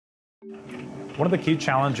One of the key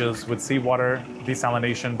challenges with seawater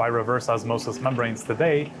desalination by reverse osmosis membranes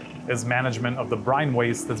today is management of the brine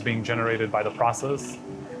waste that's being generated by the process.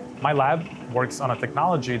 My lab works on a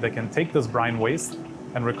technology that can take this brine waste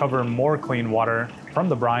and recover more clean water from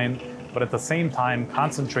the brine, but at the same time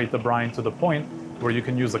concentrate the brine to the point where you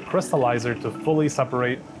can use a crystallizer to fully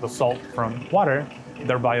separate the salt from water,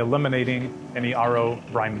 thereby eliminating any RO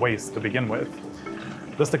brine waste to begin with.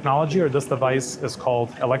 This technology, or this device, is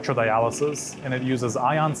called electrodialysis, and it uses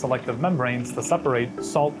ion selective membranes to separate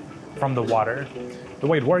salt from the water. The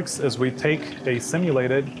way it works is we take a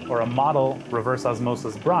simulated or a model reverse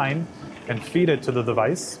osmosis brine and feed it to the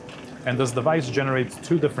device, and this device generates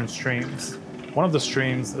two different streams. One of the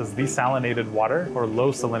streams is desalinated water, or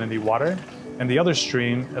low salinity water, and the other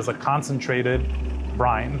stream is a concentrated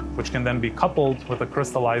brine, which can then be coupled with a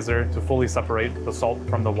crystallizer to fully separate the salt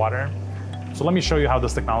from the water. So let me show you how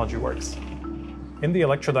this technology works. In the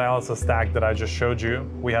electrodialysis stack that I just showed you,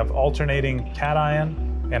 we have alternating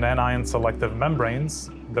cation and anion selective membranes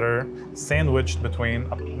that are sandwiched between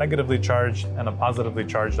a negatively charged and a positively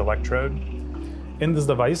charged electrode. In this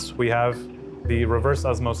device, we have the reverse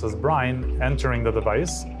osmosis brine entering the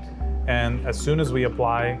device, and as soon as we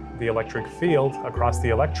apply the electric field across the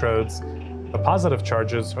electrodes, the positive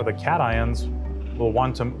charges, or the cations, will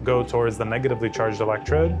want to go towards the negatively charged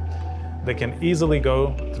electrode. They can easily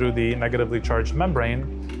go through the negatively charged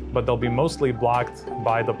membrane, but they'll be mostly blocked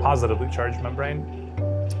by the positively charged membrane.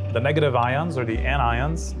 The negative ions, or the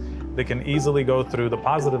anions, they can easily go through the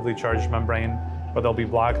positively charged membrane, but they'll be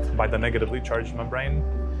blocked by the negatively charged membrane.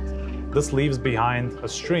 This leaves behind a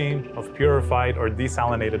stream of purified or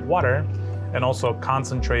desalinated water and also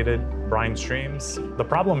concentrated brine streams. The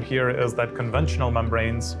problem here is that conventional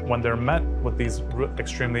membranes, when they're met with these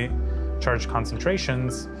extremely charged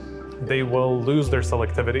concentrations, they will lose their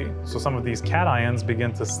selectivity. So some of these cations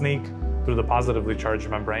begin to sneak through the positively charged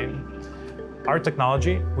membrane. Our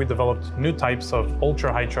technology, we developed new types of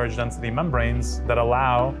ultra high charge density membranes that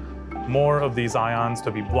allow more of these ions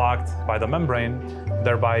to be blocked by the membrane,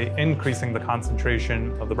 thereby increasing the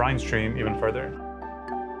concentration of the brine stream even further.